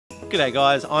G'day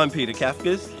guys, I'm Peter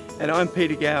Kafkas. And I'm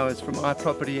Peter Gowers from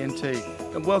iProperty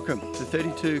NT, and welcome to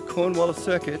 32 Cornwallis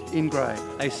Circuit in Grey.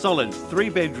 A solid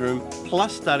 3-bedroom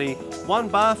plus study, 1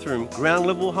 bathroom ground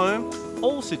level home,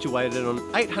 all situated on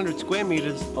 800 square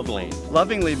metres of land.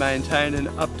 Lovingly maintained and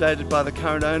updated by the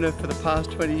current owner for the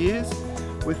past 20 years,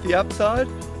 with the upside,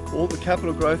 all the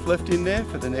capital growth left in there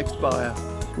for the next buyer.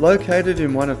 Located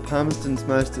in one of Palmerston's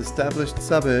most established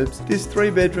suburbs, this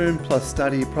 3-bedroom plus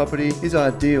study property is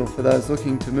ideal for those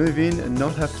looking to move in and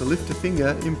not have to lift a finger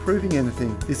improving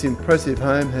anything. This impressive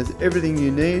home has everything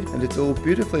you need, and it's all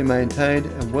beautifully maintained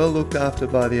and well looked after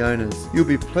by the owners. You'll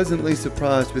be pleasantly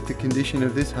surprised with the condition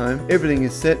of this home. Everything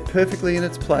is set perfectly in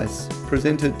its place,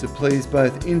 presented to please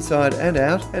both inside and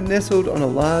out, and nestled on a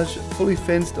large, fully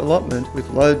fenced allotment with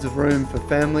loads of room for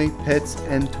family, pets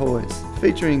and toys.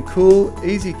 Featuring cool,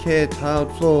 easy care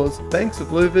tiled floors, banks of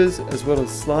louvers as well as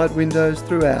slide windows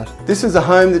throughout. This is a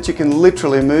home that you can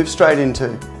literally move straight into.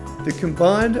 The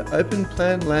combined open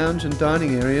plan lounge and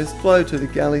dining areas flow to the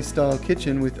galley style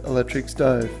kitchen with electric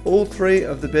stove. All 3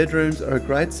 of the bedrooms are a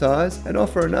great size and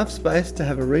offer enough space to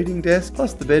have a reading desk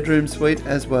plus the bedroom suite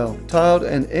as well, tiled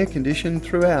and air conditioned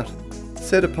throughout.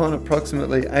 Set upon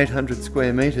approximately 800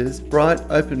 square metres, bright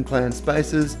open plan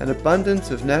spaces, an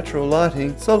abundance of natural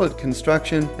lighting, solid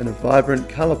construction and a vibrant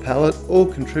colour palette all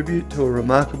contribute to a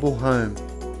remarkable home.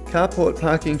 Carport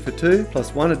parking for 2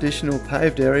 plus 1 additional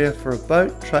paved area for a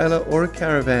boat, trailer or a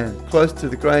caravan, close to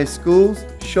the Grey schools,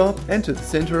 shop and to the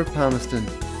centre of Palmerston.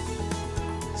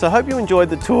 So I hope you enjoyed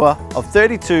the tour of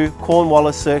 32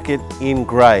 Cornwallis Circuit in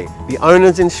Grey. The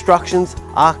owner's instructions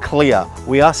are clear.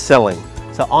 We are selling.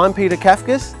 So I'm Peter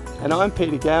Kafkas. And I'm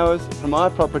Peter Gowers from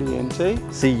iProperty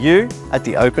NT. See you at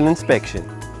the open inspection.